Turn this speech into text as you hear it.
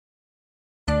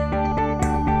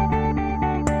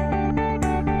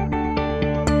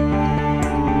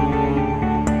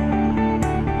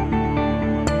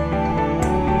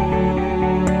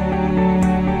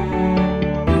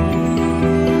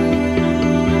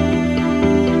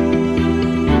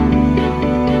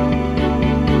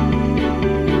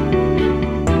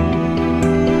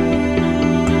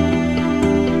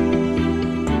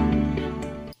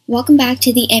Welcome back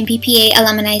to the MPPA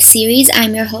Alumni Series.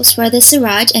 I'm your host, Radha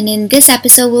Siraj, and in this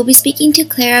episode, we'll be speaking to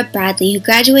Clara Bradley, who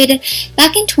graduated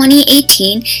back in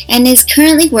 2018 and is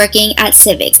currently working at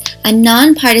Civics, a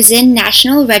nonpartisan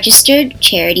national registered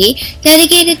charity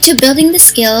dedicated to building the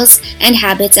skills and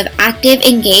habits of active,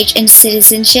 engaged, and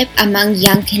citizenship among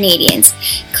young Canadians.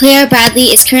 Clara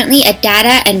Bradley is currently a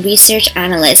data and research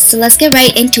analyst, so let's get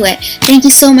right into it. Thank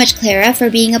you so much, Clara, for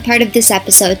being a part of this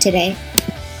episode today.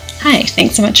 Hi,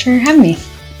 thanks so much for having me.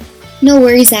 No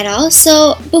worries at all.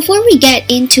 So before we get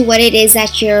into what it is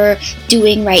that you're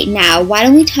doing right now, why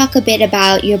don't we talk a bit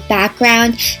about your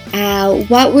background?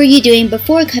 What were you doing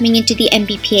before coming into the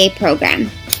MPPA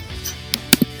program?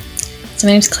 So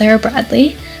my name is Clara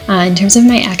Bradley. In terms of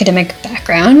my academic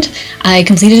background, I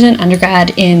completed an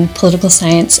undergrad in political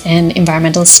science and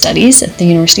environmental studies at the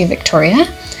University of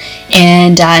Victoria.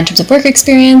 And in terms of work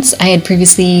experience, I had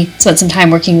previously spent some time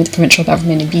working with the provincial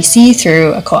government in BC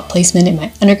through a co-op placement in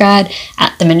my undergrad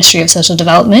at the Ministry of Social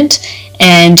Development.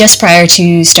 And just prior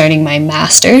to starting my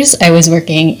master's, I was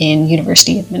working in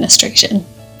university administration.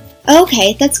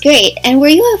 Okay, that's great. And were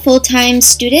you a full-time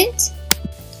student?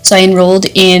 So I enrolled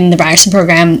in the Ryerson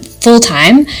program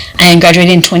full-time and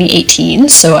graduated in 2018.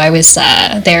 So I was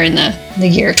there in the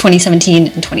year 2017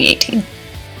 and 2018.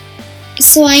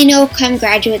 So I know come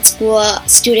graduate school,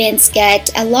 students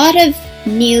get a lot of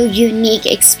new, unique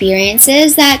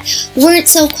experiences that weren't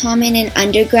so common in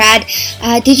undergrad.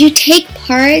 Did you take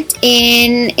part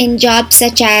in jobs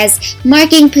such as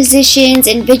marking positions,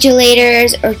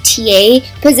 invigilators, or TA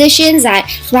positions that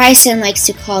Ryerson likes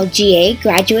to call GA,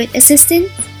 graduate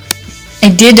assistants? I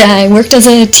did. I worked as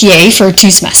a TA for 2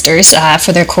 semesters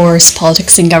for their course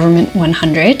Politics and Government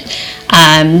 100.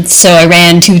 So I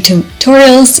ran 2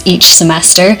 tutorials each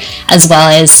semester, as well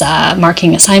as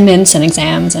marking assignments and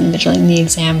exams and vigilating the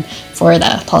exam for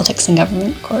the Politics and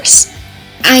Government course.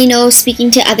 I know, speaking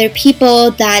to other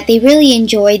people, that they really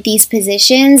enjoyed these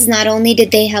positions. Not only did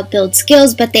they help build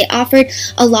skills, but they offered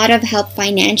a lot of help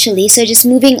financially. So just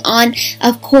moving on,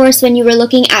 of course, when you were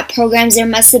looking at programs, there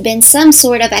must have been some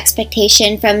sort of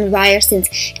expectation from Ryerson's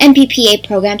MPPA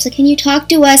program. So can you talk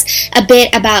to us a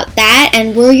bit about that,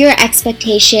 and were your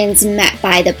expectations met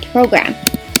by the program?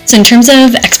 So in terms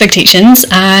of expectations,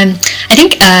 I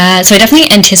think, so I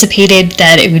definitely anticipated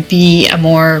that it would be a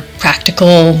more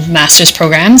practical master's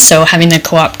program, so having the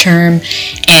co-op term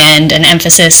and an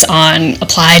emphasis on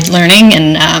applied learning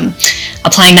and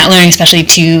applying that learning especially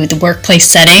to the workplace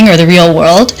setting or the real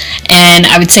world. And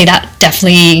I would say that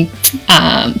definitely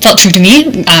felt true to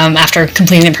me after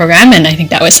completing the program, and I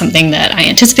think that was something that I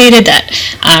anticipated that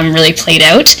really played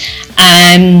out.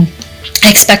 I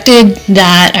expected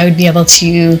that I would be able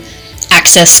to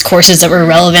access courses that were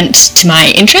relevant to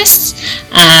my interests.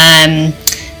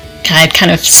 I'd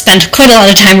kind of spent quite a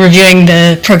lot of time reviewing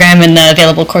the program and the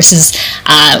available courses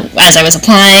as I was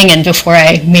applying and before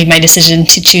I made my decision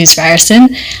to choose Ryerson.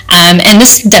 And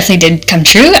this definitely did come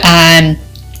true. And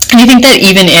I think that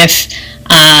even if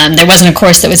there wasn't a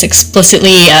course that was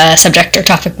explicitly a subject or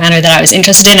topic matter that I was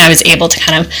interested in, I was able to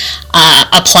kind of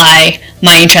apply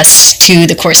my interests to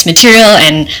the course material,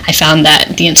 and I found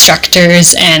that the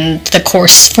instructors and the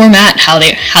course format, how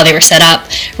they were set up,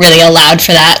 really allowed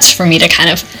for that, for me to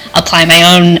kind of apply my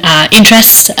own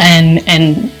interests and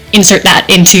insert that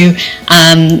into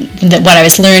what I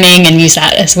was learning and use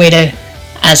that as a way to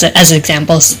as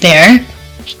examples there.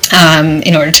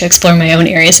 In order to explore my own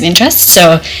areas of interest.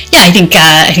 So yeah, I think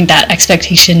that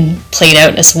expectation played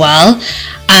out as well.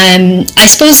 I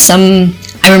suppose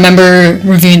I remember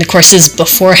reviewing the courses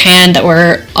beforehand that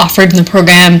were offered in the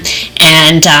program,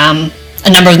 and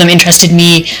a number of them interested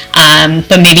me,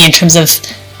 but maybe in terms of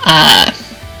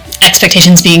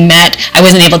expectations being met, I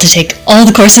wasn't able to take all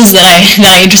the courses that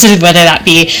I interested in, whether that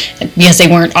be because they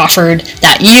weren't offered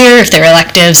that year, if they were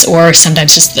electives, or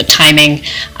sometimes just the timing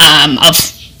of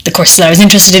the courses that I was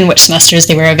interested in, which semesters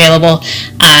they were available.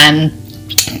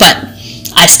 But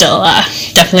I still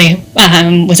definitely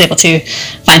was able to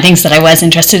find things that I was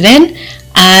interested in.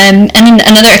 And then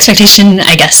another expectation,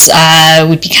 I guess,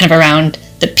 would be kind of around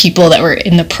the people that were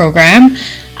in the program.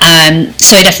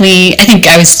 So I think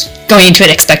I was going into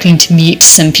it expecting to meet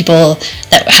some people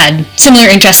that had similar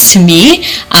interests to me,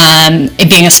 it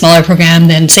being a smaller program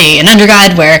than, say, an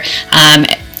undergrad, where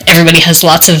everybody has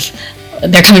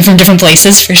they're coming from different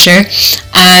places for sure.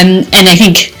 And I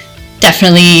think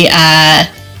definitely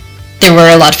there were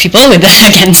a lot of people with,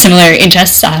 again, similar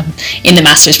interests in the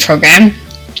master's program.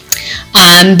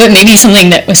 But maybe something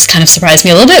that was kind of surprised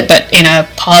me a little bit, but in a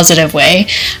positive way,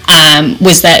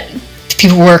 was that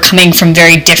people were coming from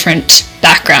very different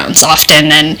backgrounds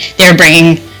often, and they were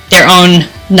bringing their own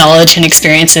knowledge and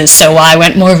experiences. So while I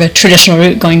went more of a traditional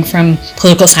route, going from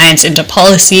political science into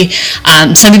policy,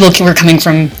 some people were coming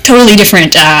from totally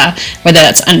different, whether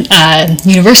that's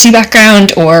university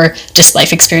background or just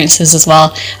life experiences as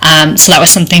well. So that was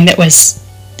something that was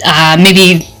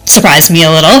maybe surprised me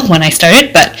a little when I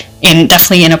started, but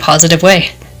definitely in a positive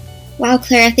way. Wow,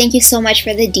 Clara, thank you so much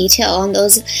for the detail on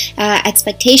those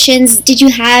expectations. Did you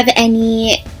have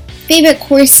any favorite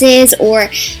courses or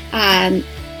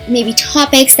maybe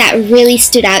topics that really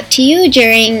stood out to you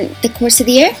during the course of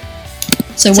the year?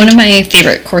 So one of my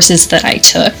favorite courses that I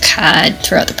took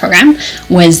throughout the program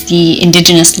was the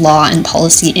Indigenous Law and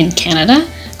Policy in Canada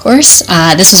course.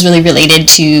 This was really related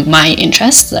to my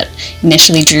interests that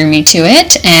initially drew me to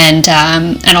it,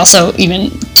 and also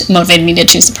even motivated me to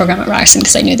choose the program at Ryerson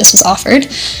because I knew this was offered.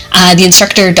 The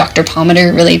instructor, Dr.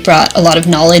 Palmater, really brought a lot of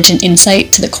knowledge and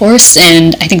insight to the course,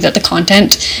 and I think that the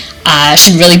content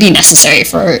should really be necessary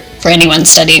for anyone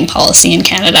studying policy in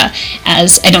Canada,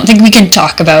 as I don't think we can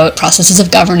talk about processes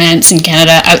of governance in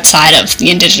Canada outside of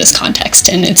the Indigenous context,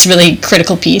 and it's really a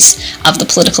critical piece of the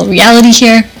political reality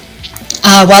here.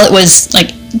 While it was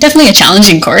definitely a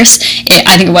challenging course,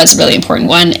 I think it was a really important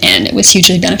one, and it was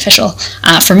hugely beneficial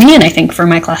for me, and I think for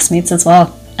my classmates as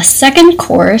well. A second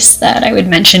course that I would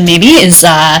mention maybe is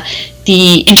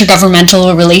the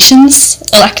Intergovernmental Relations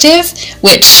elective,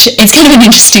 which is kind of an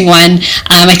interesting one.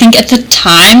 I think at the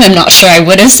time, I'm not sure I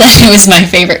would have said it was my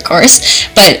favorite course,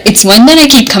 but it's one that I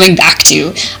keep coming back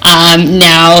to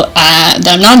now that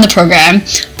I'm not in the program,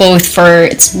 both for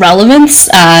its relevance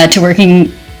to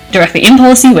working directly in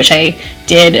policy, which I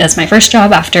did as my first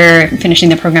job after finishing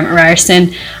the program at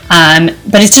Ryerson,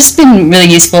 but it's just been really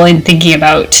useful in thinking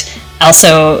about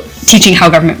also teaching how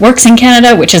government works in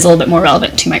Canada, which is a little bit more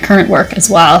relevant to my current work as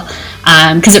well,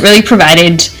 because it really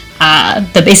provided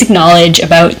the basic knowledge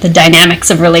about the dynamics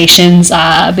of relations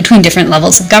between different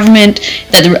levels of government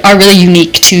that are really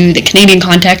unique to the Canadian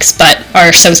context, but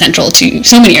are so central to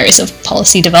so many areas of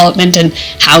policy development and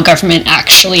how government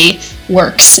actually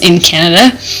works in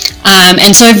Canada.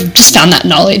 And so I've just found that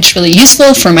knowledge really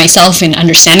useful for myself in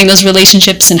understanding those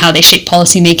relationships and how they shape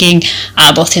policymaking,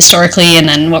 both historically and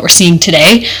then what we're seeing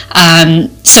today.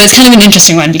 So it's kind of an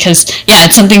interesting one because,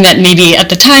 it's something that maybe at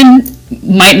the time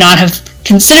might not have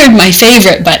considered my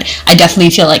favorite, but I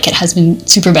definitely feel like it has been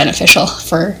super beneficial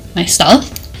for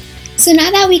myself. So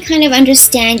now that we kind of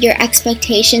understand your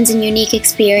expectations and unique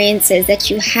experiences that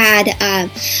you had,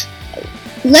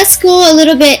 let's go a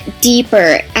little bit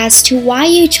deeper as to why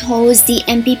you chose the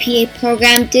MPPA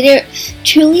program. Did it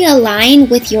truly align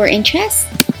with your interests?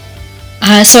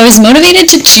 So I was motivated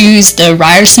to choose the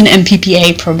Ryerson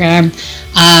MPPA program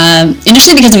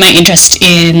initially because of my interest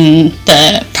in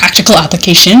the practical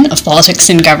application of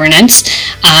politics and governance.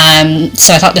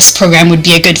 So I thought this program would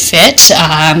be a good fit.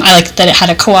 I liked that it had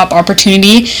a co-op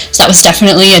opportunity, so that was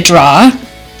definitely a draw.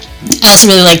 I also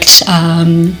really liked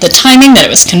the timing, that it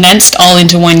was condensed all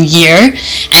into 1 year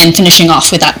and finishing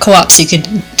off with that co-op so you could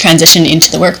transition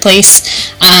into the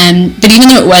workplace. But even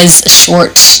though it was a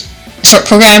short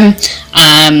program,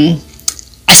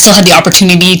 I still had the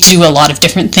opportunity to do a lot of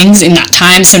different things in that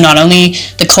time. So not only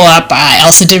the co-op, I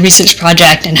also did a research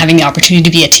project and having the opportunity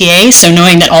to be a TA. So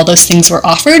knowing that all those things were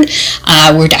offered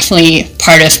were definitely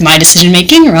part of my decision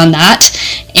making around that.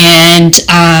 And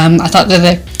I thought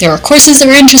that there were courses that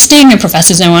were interesting and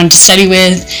professors I wanted to study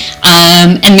with.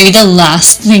 And maybe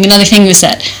another thing was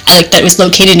that I liked that it was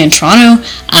located in Toronto.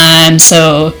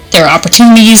 So there are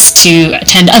opportunities to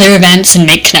attend other events and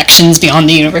make connections beyond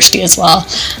the university as well,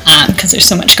 because there's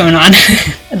so much going on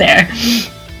there.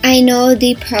 I know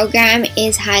the program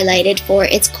is highlighted for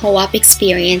its co-op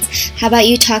experience. How about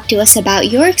you talk to us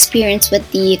about your experience with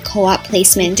the co-op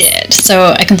placement?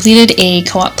 So I completed a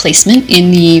co-op placement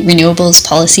in the Renewables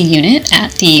Policy Unit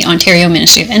at the Ontario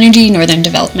Ministry of Energy, Northern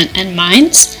Development and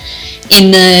Mines. In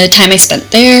the time I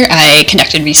spent there, I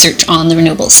conducted research on the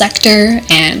renewables sector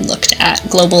and looked at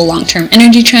global long-term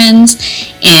energy trends,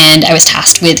 and I was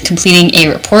tasked with completing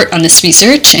a report on this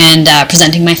research and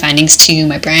presenting my findings to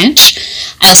my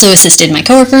branch. I also assisted my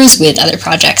coworkers with other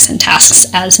projects and tasks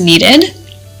as needed.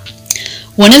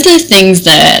 One of the things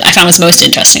that I found was most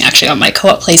interesting actually on my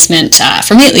co-op placement,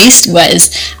 for me at least, was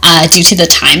due to the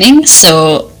timing.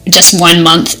 So just 1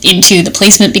 month into the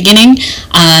placement beginning,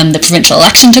 the provincial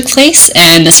election took place,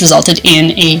 and this resulted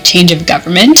in a change of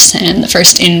government, and the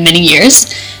first in many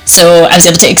years. So I was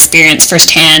able to experience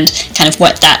firsthand kind of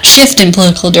what that shift in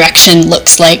political direction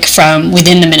looks like from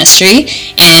within the ministry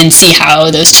and see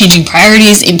how those changing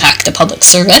priorities impact the public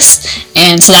service.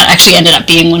 And so that actually ended up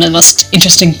being one of the most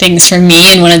interesting things for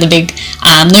me and one of the big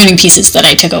learning pieces that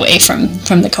I took away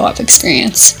from the co-op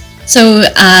experience. So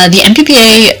the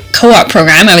MPPA co-op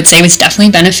program, I would say, was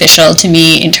definitely beneficial to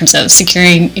me in terms of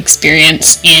securing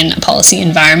experience in a policy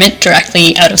environment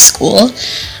directly out of school.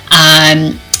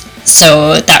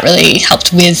 So that really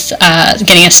helped with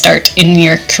getting a start in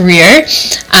your career.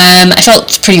 I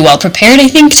felt pretty well prepared, I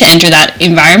think, to enter that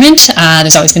environment.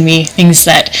 There's always going to be things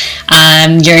that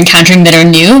you're encountering that are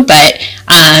new, but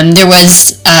there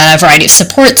was a variety of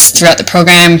supports throughout the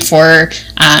program for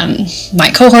my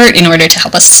cohort in order to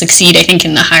help us succeed, I think,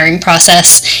 in the hiring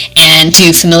process and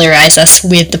to familiarize us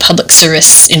with the public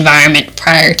service environment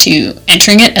prior to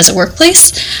entering it as a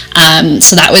workplace.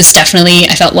 So that was definitely,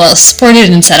 I felt well supported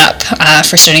and set up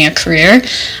for starting a career.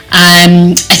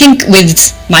 I think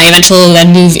with my eventual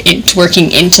then move into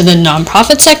working into the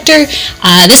nonprofit sector,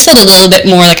 this felt a little bit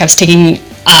more like I was taking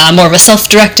more of a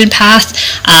self-directed path,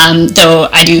 though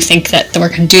I do think that the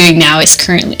work I'm doing now is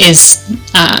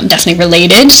definitely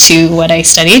related to what I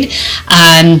studied.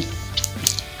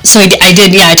 So I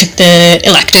took the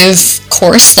elective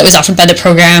course that was offered by the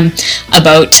program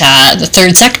about the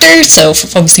third sector, so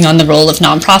focusing on the role of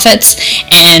nonprofits,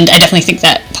 and I definitely think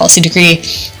that policy degree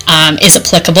is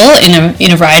applicable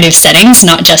in a variety of settings,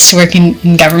 not just to work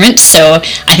in government. So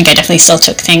I think I definitely still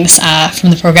took things from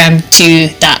the program to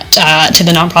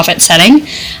the nonprofit setting.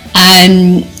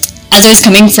 As I was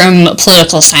coming from a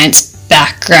political science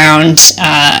background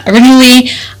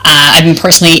originally, I've been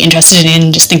personally interested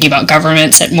in just thinking about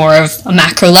governments at more of a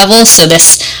macro level, so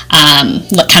this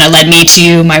kind of led me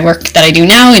to my work that I do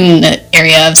now in the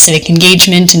area of civic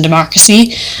engagement and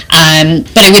democracy.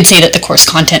 But I would say that the course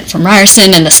content from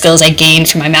Ryerson and the skills I gained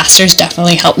from my master's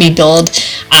definitely helped me build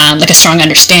a strong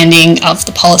understanding of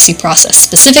the policy process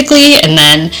specifically, and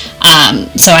then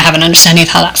so I have an understanding of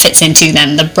how that fits into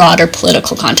then the broader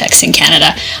political context in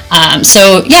Canada.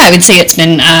 So yeah, I would say it's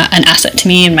been an asset to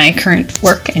me in my current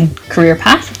work and career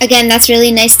path. Again, that's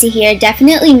really nice to hear.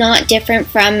 Definitely not different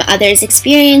from others'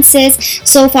 experiences.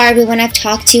 So far, everyone I've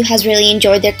talked to has really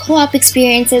enjoyed their co-op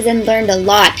experiences and learned a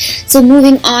lot. So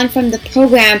moving on from the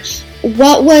program,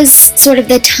 what was sort of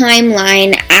the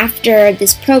timeline after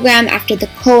this program, after the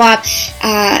co-op?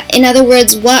 In other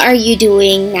words, what are you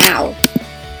doing now?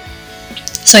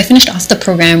 So I finished off the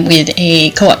program with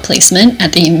a co-op placement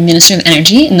at the Ministry of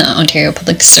Energy in the Ontario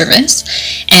Public Service,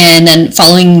 and then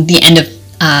following the end of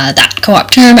that co-op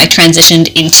term, I transitioned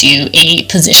into a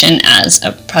position as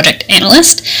a project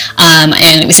analyst,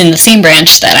 and it was in the same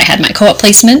branch that I had my co-op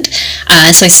placement.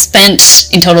 So I spent,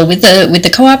 in total with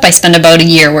the co-op, I spent about a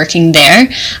year working there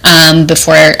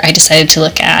before I decided to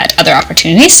look at other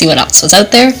opportunities, see what else was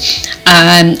out there.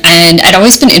 And I'd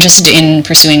always been interested in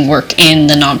pursuing work in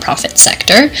the nonprofit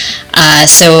sector.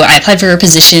 So I applied for a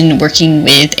position working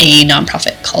with a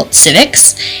nonprofit called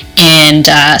Civics, and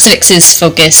Civics is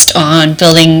focused on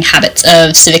building habits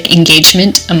of civic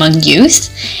engagement among youth.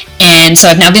 And so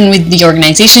I've now been with the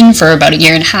organization for about a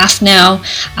year and a half now.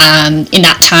 In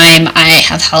that time, I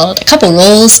have held a couple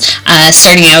roles,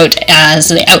 starting out as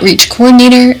the outreach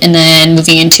coordinator and then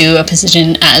moving into a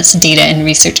position as data and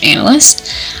research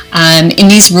analyst. In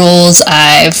these roles,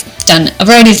 I've done a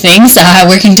variety of things,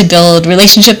 working to build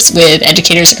relationships with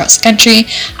educators across the country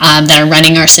that are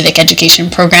running our civic education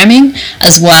programming.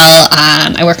 As well,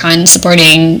 I work on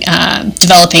supporting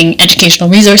developing educational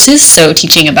resources, so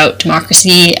teaching about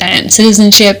democracy and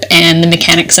citizenship and the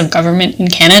mechanics of government in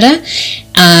Canada.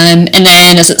 And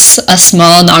then as a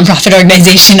small nonprofit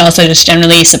organization, also just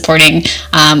generally supporting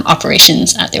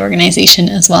operations at the organization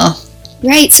as well.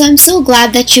 Right, so I'm so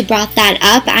glad that you brought that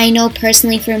up. I know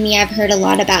personally for me, I've heard a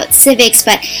lot about civics,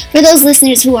 but for those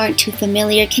listeners who aren't too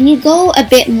familiar, can you go a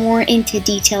bit more into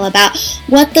detail about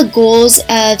what the goals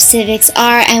of civics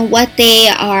are and what they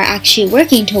are actually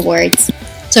working towards?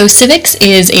 So Civics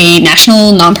is a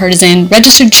national, nonpartisan,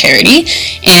 registered charity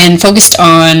and focused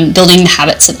on building the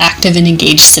habits of active and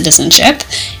engaged citizenship.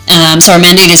 So our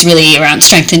mandate is really around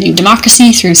strengthening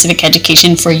democracy through civic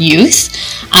education for youth.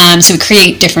 So we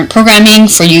create different programming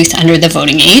for youth under the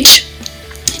voting age.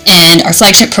 And our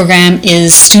flagship program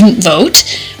is Student Vote,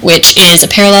 which is a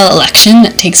parallel election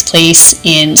that takes place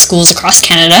in schools across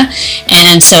Canada.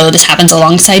 And so this happens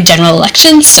alongside general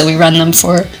elections, so we run them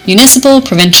for municipal,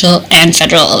 provincial, and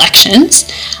federal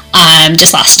elections.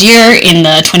 Just last year, in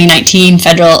the 2019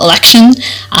 federal election,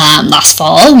 last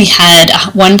fall, we had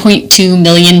 1.2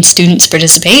 million students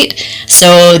participate.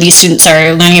 So these students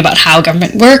are learning about how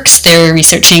government works, they're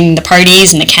researching the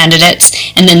parties and the candidates,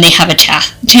 and then they have a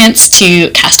chance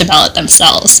to cast a ballot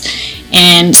themselves.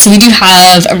 And so we do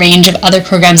have a range of other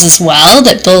programs as well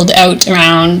that build out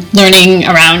around learning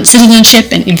around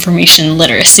citizenship and information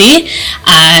literacy.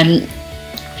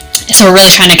 So we're really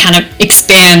trying to kind of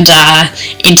expand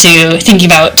into thinking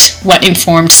about what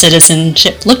informed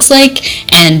citizenship looks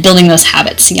like and building those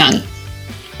habits young.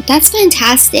 That's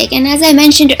fantastic. And as I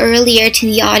mentioned earlier to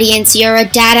the audience, you're a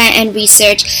data and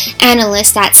research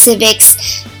analyst at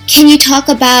Civics. Can you talk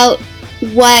about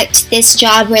what this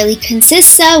job really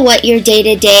consists of, what your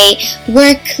day-to-day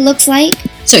work looks like?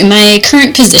 So in my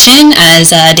current position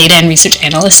as a data and research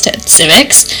analyst at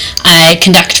Civics, I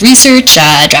conduct research,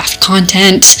 draft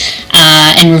content,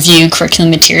 and review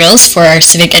curriculum materials for our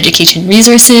civic education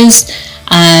resources.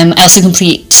 I also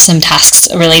complete some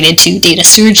tasks related to data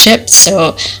stewardship,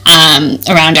 so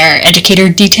around our educator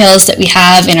details that we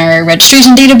have in our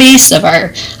registration database of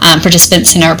our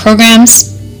participants in our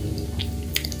programs,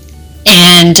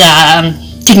 and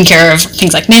taking care of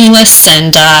things like mailing lists,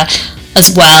 and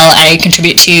as well I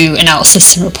contribute to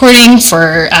analysis and reporting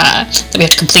for that we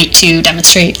have to complete to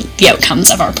demonstrate the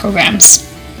outcomes of our programs.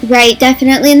 Right,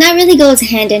 definitely, and that really goes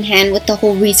hand in hand with the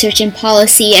whole research and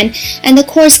policy and the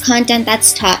course content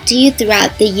that's taught to you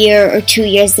throughout the year or 2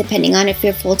 years, depending on if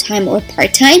you're full-time or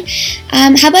part-time.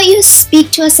 How about you speak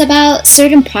to us about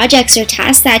certain projects or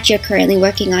tasks that you're currently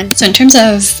working on? So in terms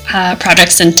of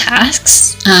projects and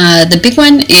tasks, the big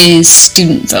one is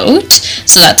Student Vote.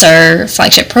 So that's our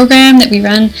flagship program that we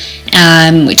run,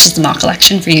 which is the mock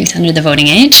election for youth under the voting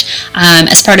age.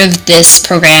 As part of this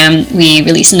program, we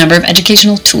release a number of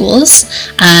educational tools.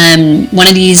 One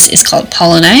of these is called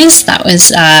Pollinize. That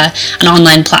was an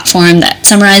online platform that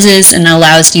summarizes and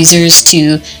allows users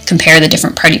to compare the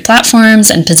different party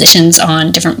platforms and positions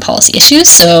on different policy issues.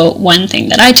 So one thing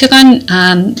that I took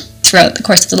on throughout the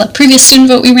course of the previous Student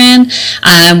Vote we ran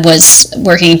was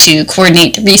working to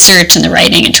coordinate the research and the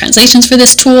writing and translations for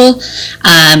this tool.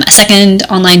 A second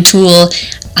online tool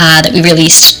that we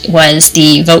released was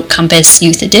the Vote Compass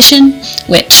Youth Edition,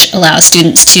 which allows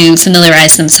students to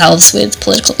familiarize themselves with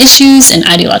political issues and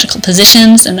ideological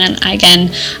positions. And then I again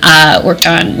worked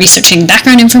on researching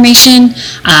background information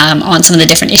on some of the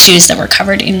different issues that were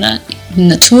covered in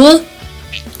the tool.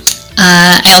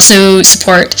 I also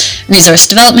support resource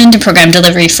development and program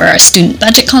delivery for our student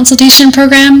budget consultation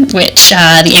program, which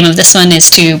the aim of this one is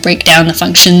to break down the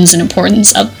functions and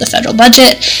importance of the federal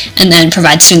budget and then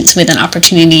provide students with an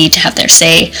opportunity to have their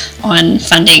say on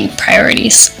funding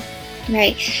priorities.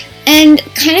 Right. And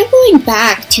kind of going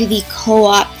back to the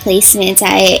co-op placements,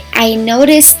 I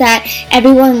noticed that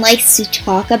everyone likes to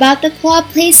talk about the co-op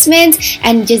placements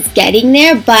and just getting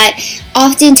there, but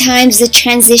oftentimes the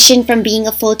transition from being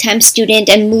a full-time student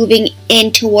and moving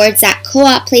in towards that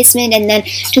co-op placement and then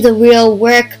to the real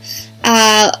world,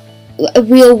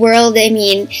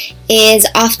 is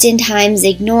oftentimes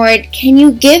ignored. Can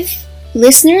you give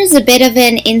listeners a bit of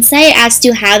an insight as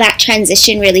to how that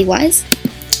transition really was?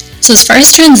 So as far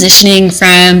as transitioning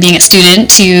from being a student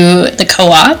to the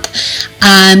co-op,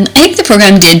 I think the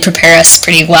program did prepare us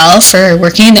pretty well for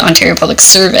working in the Ontario Public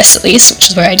Service, at least,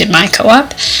 which is where I did my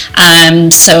co-op.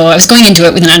 So I was going into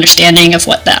it with an understanding of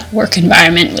what that work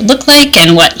environment would look like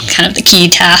and what kind of the key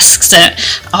tasks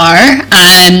are.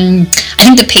 I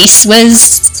think the pace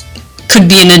could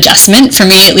be an adjustment. For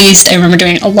me, at least, I remember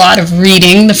doing a lot of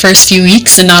reading the first few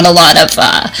weeks and not a lot of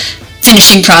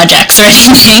finishing projects or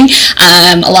anything.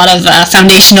 A lot of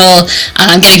foundational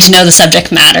getting to know the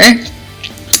subject matter.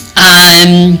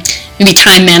 Maybe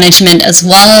time management as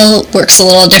well works a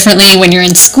little differently. When you're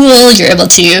in school, you're able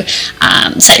to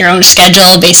set your own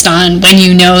schedule based on when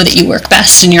you know that you work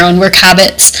best and your own work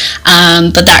habits,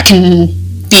 but that can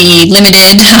be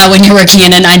limited when you're working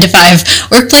in a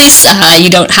 9-to-5 workplace. You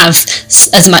don't have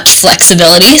as much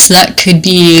flexibility, so that could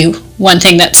be one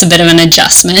thing that's a bit of an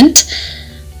adjustment.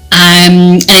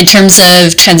 And in terms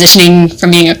of transitioning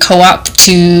from being a co-op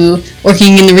to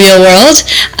working in the real world,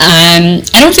 I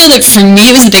don't feel that for me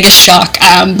it was the biggest shock,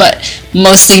 but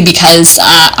mostly because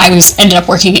I ended up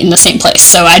working in the same place.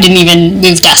 So I didn't even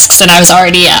move desks, and I was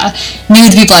already knew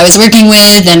the people I was working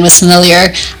with and was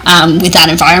familiar with that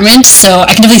environment. So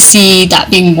I can definitely see that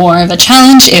being more of a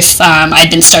challenge if I'd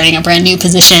been starting a brand new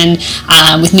position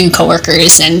with new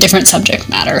coworkers and different subject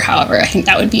matter. However, I think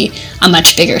that would be a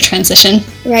much bigger transition.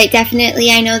 Right, definitely.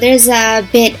 I know there's a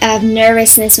bit of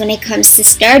nervousness when it comes to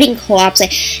starting co-ops.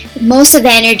 Like, most of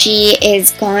the energy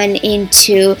is gone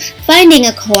into finding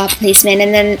a co-op placement,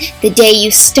 and then the day you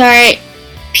start,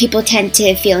 people tend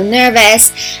to feel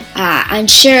nervous,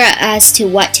 unsure as to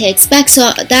what to expect.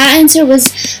 So that answer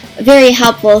was very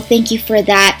helpful. Thank you for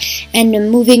that. And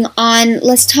moving on,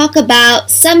 let's talk about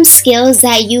some skills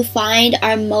that you find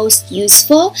are most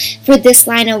useful for this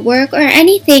line of work, or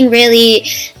anything really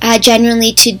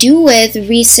genuinely to do with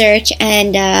research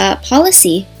and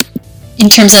policy. In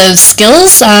terms of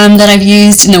skills that I've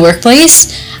used in the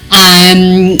workplace,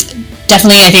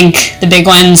 Definitely, I think the big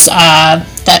ones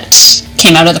that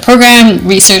came out of the program,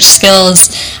 research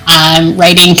skills,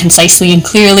 writing concisely and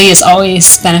clearly has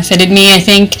always benefited me, I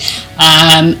think.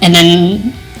 And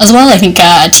then as well, I think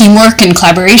teamwork and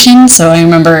collaboration. So I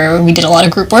remember we did a lot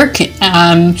of group work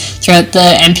throughout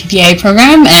the MPPA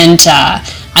program, and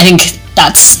I think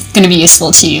that's going to be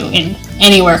useful to you in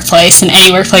any workplace, in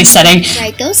any workplace setting.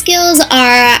 Right, those skills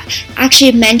are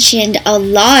actually mentioned a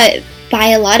lot by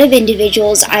a lot of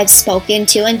individuals I've spoken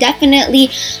to, and definitely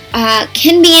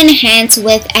can be enhanced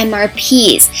with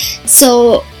MRPs.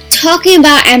 So talking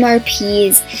about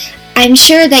MRPs, I'm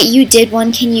sure that you did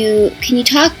one. Can you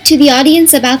talk to the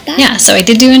audience about that? Yeah, so I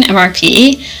did do an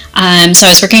MRP. So I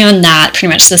was working on that pretty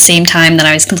much the same time that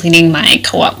I was completing my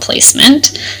co-op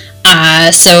placement.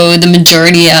 So the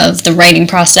majority of the writing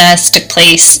process took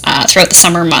place throughout the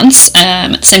summer months.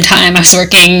 At the same time, I was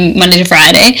working Monday to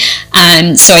Friday.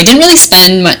 So I didn't really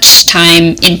spend much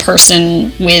time in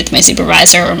person with my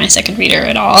supervisor or my second reader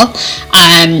at all.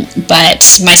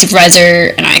 But my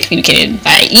supervisor and I communicated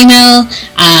via email.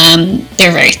 They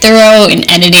were very thorough in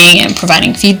editing and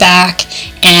providing feedback.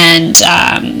 And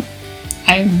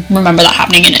I remember that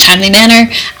happening in a timely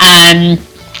manner. And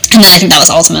then I think that was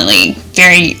ultimately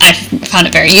I found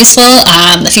it very useful,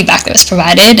 the feedback that was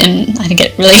provided, and I think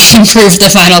it really improved the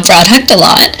final product a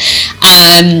lot.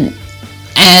 And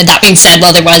that being said,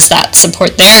 while there was that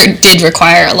support there, it did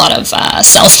require a lot of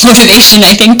self-motivation,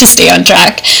 I think, to stay on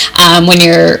track when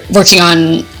you're working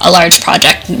on a large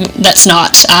project that's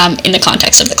not in the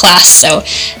context of the class. So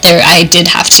I did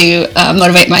have to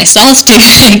motivate myself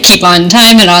to keep on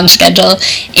time and on schedule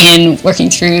in working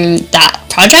through that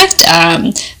project.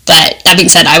 But that being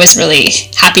said, I was really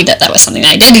happy that was something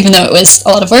that I did, even though it was a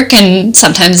lot of work and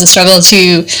sometimes a struggle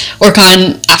to work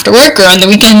on after work or on the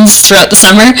weekends throughout the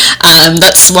summer.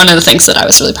 That's one of the things that I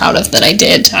was really proud of that I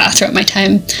did throughout my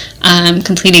time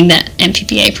completing the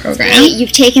MPPA program.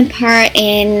 You've taken part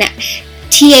in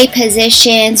TA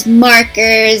positions,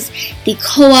 markers, the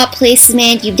co-op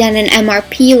placement, you've done an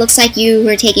MRP. Looks like you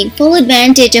were taking full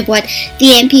advantage of what the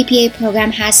MPPA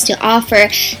program has to offer.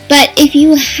 But if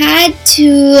you had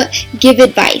to give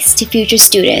advice to future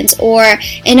students, or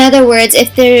in other words,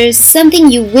 if there's something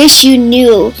you wish you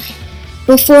knew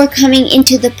before coming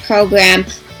into the program,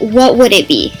 what would it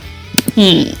be?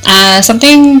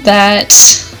 Something that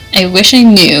I wish I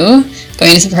knew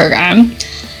going into the program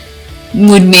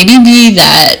would maybe be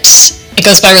that it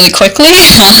goes by really quickly.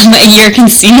 A year can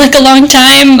seem like a long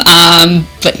time,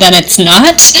 but then it's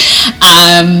not.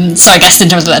 So I guess in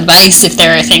terms of advice, if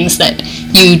there are things that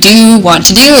you do want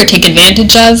to do or take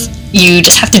advantage of, you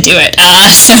just have to do it.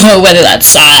 So whether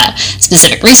that's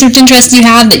specific research interests you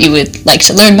have that you would like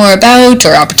to learn more about,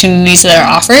 or opportunities that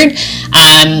are offered,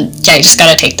 you just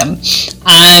gotta take them.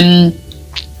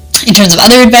 In terms of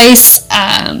other advice,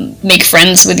 make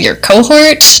friends with your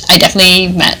cohort. I definitely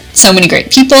met so many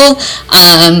great people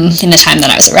in the time that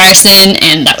I was at Ryerson,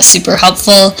 and that was super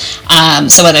helpful.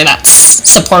 So whether that's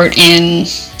support in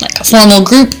like a formal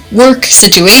group work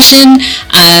situation,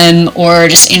 or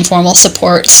just informal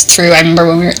support through, I remember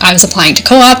when I was applying to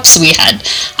co-ops, we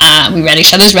read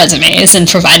each other's resumes and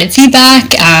provided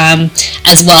feedback.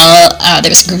 As well,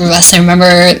 there was a group of us I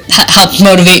remember helped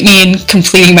motivate me in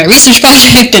completing my research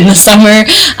project in the summer,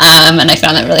 and I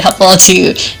found that really helpful to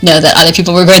know that other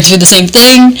people were going through the same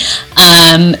thing.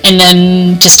 And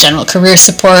then just general career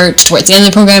support towards the end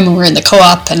of the program when we were in the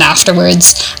co-op and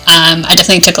afterwards. I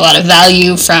definitely took a lot of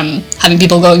value from having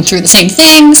people going through the same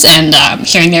things and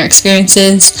hearing their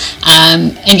experiences.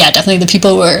 And yeah, definitely the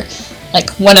people were like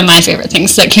one of my favorite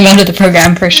things that came out of the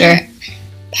program for sure.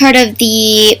 Part of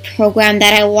the program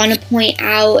that I want to point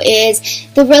out is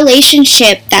the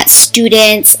relationship that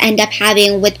students end up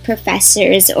having with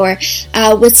professors or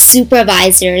with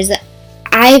supervisors.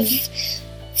 I've,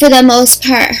 for the most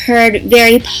part, heard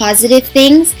very positive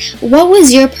things. What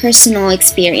was your personal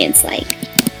experience like?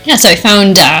 Yeah, so I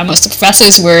found most of the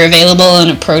professors were available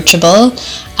and approachable.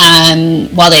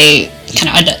 While they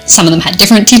some of them had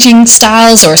different teaching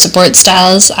styles or support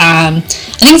styles. I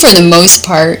think for the most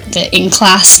part, the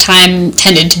in-class time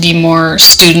tended to be more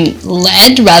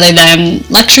student-led rather than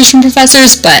lectures from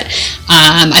professors, but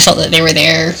I felt that they were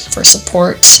there for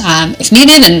support if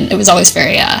needed, and it was always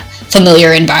very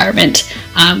familiar environment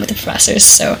with the professors,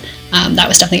 so that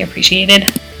was definitely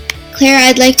appreciated. Clara,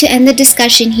 I'd like to end the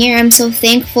discussion here. I'm so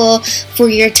thankful for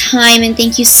your time, and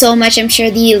thank you so much. I'm sure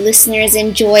the listeners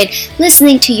enjoyed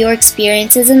listening to your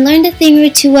experiences and learned a thing or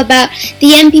two about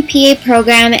the MPPA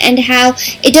program and how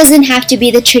it doesn't have to be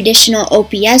the traditional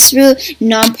OPS route.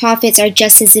 Nonprofits are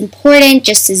just as important,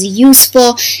 just as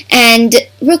useful, and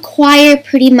require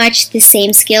pretty much the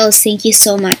same skills. Thank you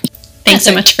so much. Thanks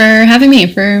so much for having me,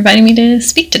 for inviting me to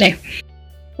speak today.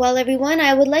 Well, everyone,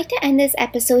 I would like to end this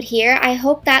episode here. I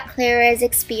hope that Clara's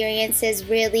experiences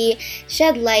really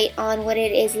shed light on what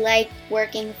it is like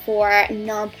working for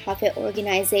nonprofit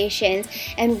organizations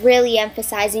and really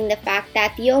emphasizing the fact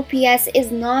that the OPS is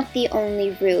not the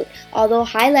only route. Although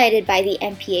highlighted by the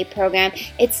MPA program,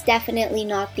 it's definitely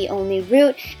not the only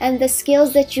route, and the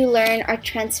skills that you learn are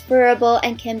transferable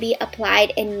and can be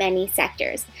applied in many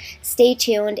sectors. Stay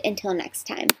tuned until next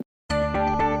time.